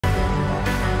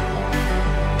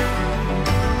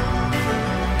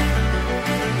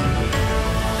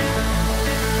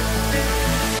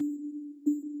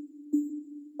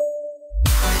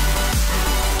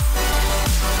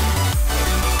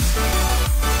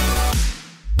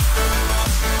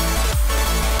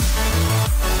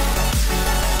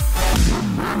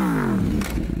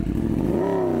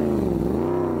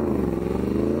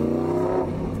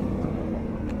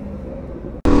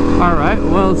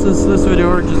rest of this video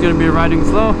we're just going to be riding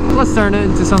slow. Let's turn it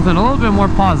into something a little bit more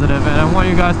positive, and I want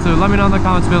you guys to let me know in the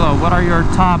comments below, what are your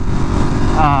top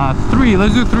three?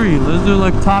 Let's do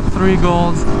like top 3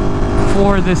 goals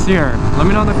for this year. Let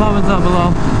me know in the comments down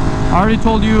below. I already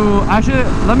told you, actually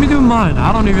let me do mine.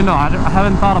 I don't even know, I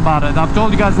haven't thought about it. I've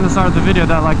told you guys in the start of the video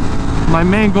that like my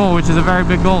main goal, which is a very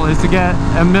big goal, is to get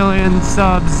 1 million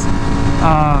subs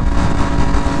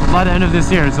by the end of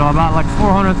this year. So about like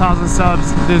 400,000 subs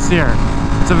this year.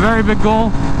 It's a very big goal,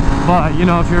 but you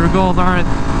know, if your goals aren't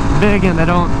big and they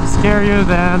don't scare you,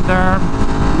 then they're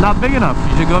not big enough.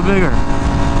 You should go bigger.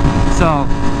 So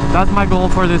that's my goal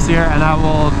for this year, and I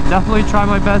will definitely try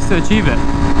my best to achieve it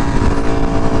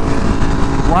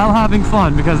while having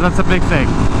fun, because that's a big thing.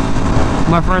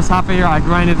 My first half a year I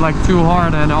grinded like too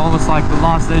hard and almost like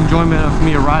lost the enjoyment of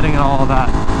me riding and all of that.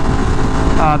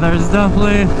 I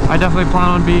definitely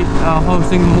plan on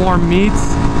hosting more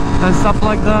meets and stuff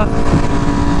like that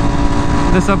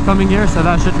this upcoming year, so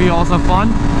that should be also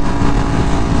fun.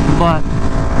 But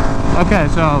okay,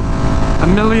 so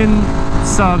 1 million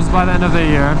subs by the end of the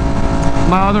year.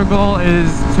 My other goal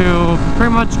is to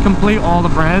pretty much complete all the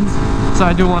brands. So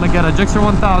I do want to get a Gixxer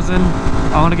 1000.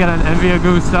 I want to get an MV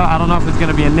Agusta. I don't know if it's going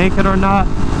to be a naked or not.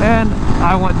 And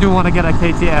I do want to get a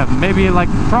KTM. Maybe like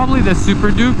probably the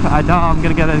Super Duke. I doubt I'm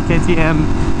going to get a KTM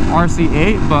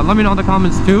RC8. But let me know in the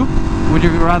comments too. Would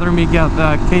you rather me get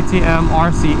the KTM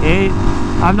RC8?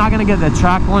 I'm not going to get the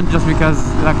track one just because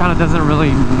that kind of doesn't really,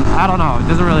 I don't know, it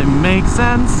doesn't really make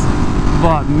sense.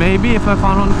 But maybe if I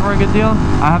found one for a good deal,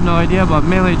 I have no idea. But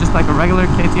mainly just like a regular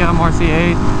KTM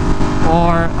RC8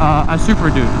 or a Super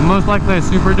Duke. Most likely a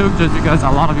Super Duke, just because a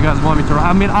lot of you guys want me to ride.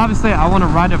 I mean, obviously I want to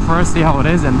ride it first, see how it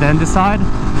is, and then decide.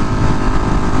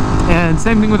 And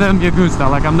same thing with the MV Agusta.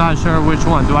 Like, I'm not sure which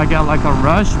one. Do I get like a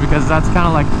Rush, because that's kind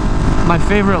of like my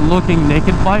favorite looking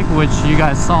naked bike, which you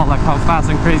guys saw like how fast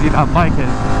and crazy that bike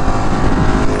is.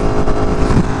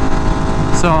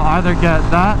 So either get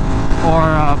that or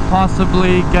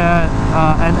possibly get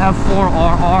an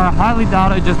F4RR. Highly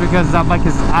doubt it, just because that bike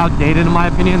is outdated in my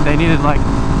opinion. They needed like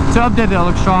to update the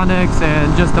electronics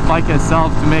and just the bike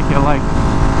itself to make it like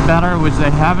better, which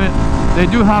they haven't. They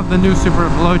do have the new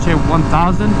SUPERBIKE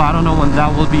 1000, but I don't know when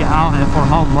that will be out and for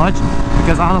how much,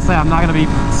 because honestly I'm not going to be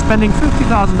spending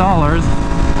 $50,000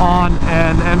 on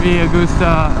an MV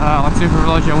Agusta like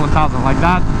SUPERBIKE 1000. Like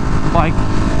that bike,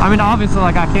 I mean, obviously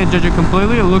like I can't judge it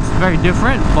completely, it looks very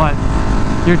different, but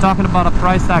you're talking about a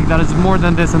price tag that is more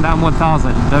than this in the M1000.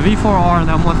 The V4R and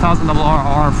the M1000RR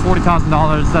are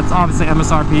 $40,000. That's obviously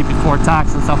MSRP before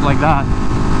tax and stuff like that.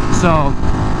 So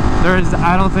there's,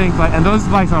 I don't think like, and those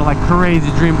bikes are like crazy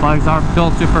dream bikes, are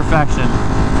built to perfection.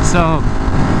 So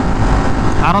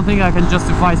I don't think I can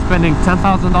justify spending $10,000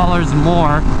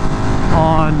 more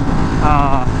on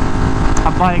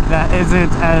a bike that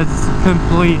isn't as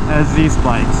complete as these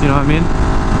bikes, you know what I mean?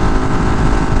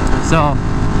 So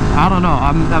I don't know,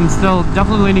 I'm still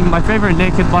definitely leaning. My favorite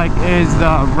naked bike is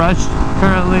the Rush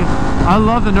currently. I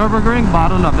love the Nürburgring, but I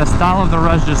don't know, the style of the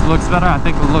Rush just looks better. I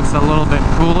think it looks a little bit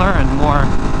cooler and more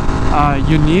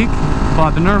unique.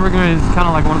 But the Nürburgring is kind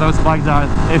of like one of those bikes that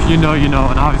if you know, you know,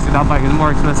 and obviously that bike is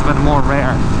more expensive and more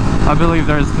rare. I believe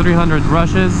there's 300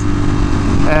 Rushes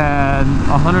and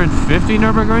 150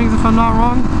 Nürburgrings if I'm not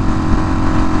wrong.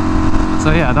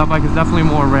 So yeah, that bike is definitely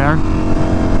more rare.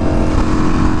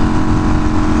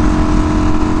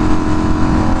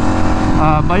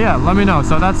 But yeah, let me know.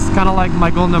 So that's kind of like my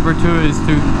goal number 2, is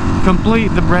to complete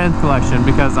the brand collection,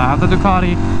 because I have the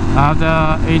Ducati, I have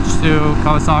the H2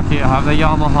 Kawasaki, I have the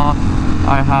Yamaha,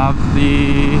 I have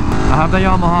the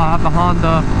Yamaha, I have the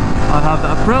Honda, I have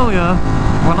the Aprilia.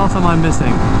 What else am I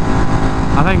missing?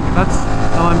 I think that's,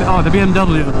 oh, the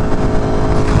BMW.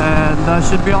 And that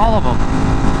should be all of them.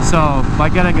 So by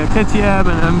getting a KTM,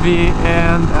 an MV,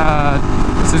 and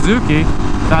Suzuki,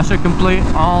 that should complete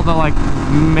all the like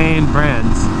main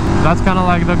brands. That's kind of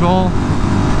like the goal,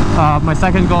 my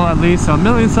second goal at least. So 1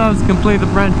 million subs, complete the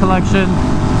brand collection.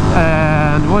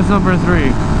 And what's number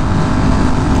 3?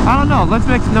 I don't know, let's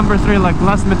make number 3 like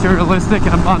less materialistic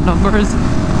and about numbers,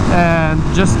 and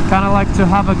just kind of like to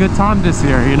have a good time this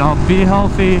year, you know, be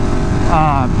healthy,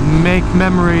 make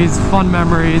memories, fun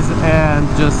memories, and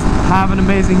just have an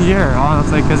amazing year,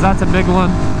 honestly, because that's a big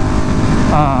one.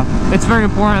 It's very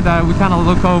important that we kind of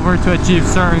look over to achieve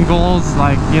certain goals.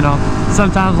 Like, you know,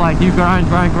 sometimes like you grind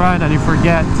and you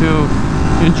forget to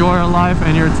enjoy your life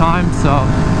and your time. So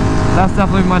that's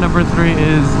definitely my number 3,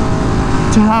 is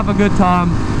to have a good time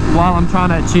while I'm trying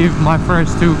to achieve my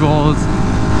first 2 goals.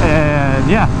 And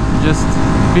yeah, just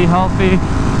be healthy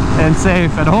and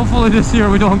safe, and hopefully this year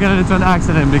we don't get into an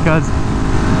accident, because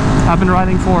I've been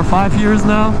riding for 5 years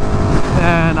now,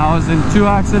 and I was in 2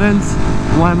 accidents.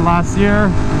 One last year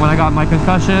when I got my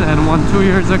concussion, and one 2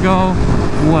 years ago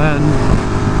when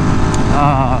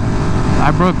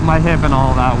I broke my hip and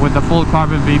all that with the full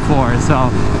carbon V4.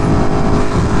 So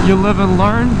you live and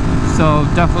learn, so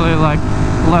definitely like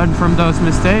learn from those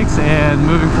mistakes and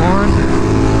moving forward.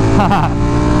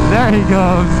 There he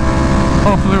goes.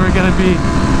 Hopefully we're gonna be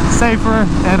safer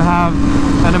and have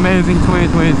an amazing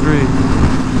 2023.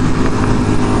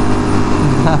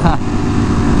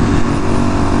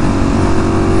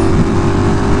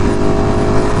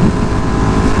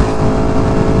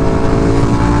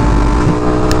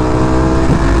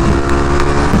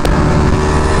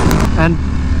 And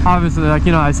obviously, like,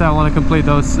 you know, I said I want to complete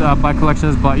those bike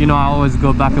collections, but, you know, I always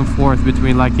go back and forth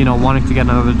between, like, you know, wanting to get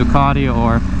another Ducati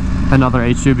or another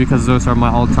H2, because those are my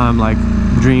all-time, like,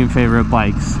 dream favorite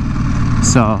bikes.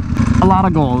 So a lot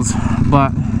of goals,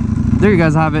 but there you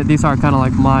guys have it. These are kind of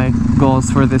like my goals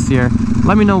for this year.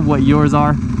 Let me know what yours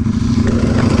are,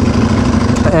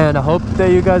 and I hope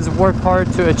that you guys work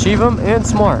hard to achieve them and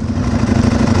smart.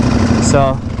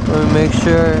 So let me make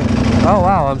sure. Oh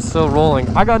wow, I'm still rolling.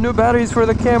 I got new batteries for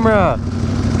the camera.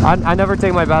 I never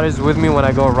take my batteries with me when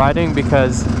I go riding,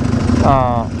 because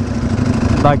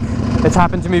like, it's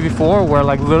happened to me before where,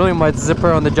 like, literally my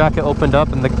zipper on the jacket opened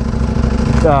up and the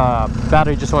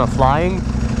battery just went flying.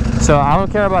 So I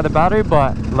don't care about the battery,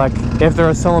 but like, if there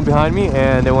was someone behind me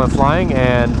and it went flying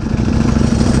and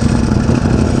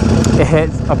it hit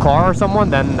a car or someone,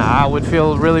 then I would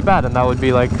feel really bad, and that would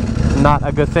be like not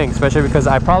a good thing, especially because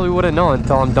I probably wouldn't know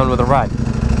until I'm done with the ride.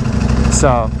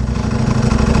 So,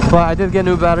 but I did get a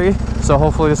new battery, so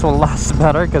hopefully this one lasts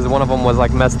better, because one of them was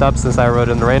like messed up since I rode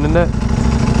in the rain in it.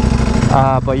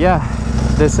 But yeah,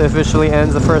 this officially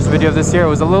ends the first video of this year. It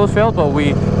was a little failed, but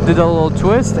we did a little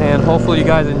twist, and hopefully you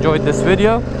guys enjoyed this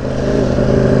video.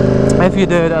 If you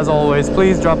did, as always,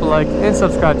 please drop a like and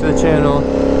subscribe to the channel.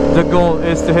 The goal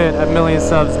is to hit 1 million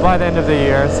subs by the end of the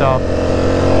year, so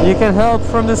you can help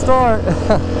from the start.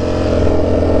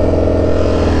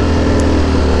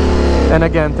 And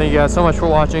again, thank you guys so much for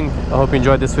watching. I hope you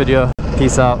enjoyed this video.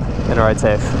 Peace out and ride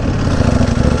safe.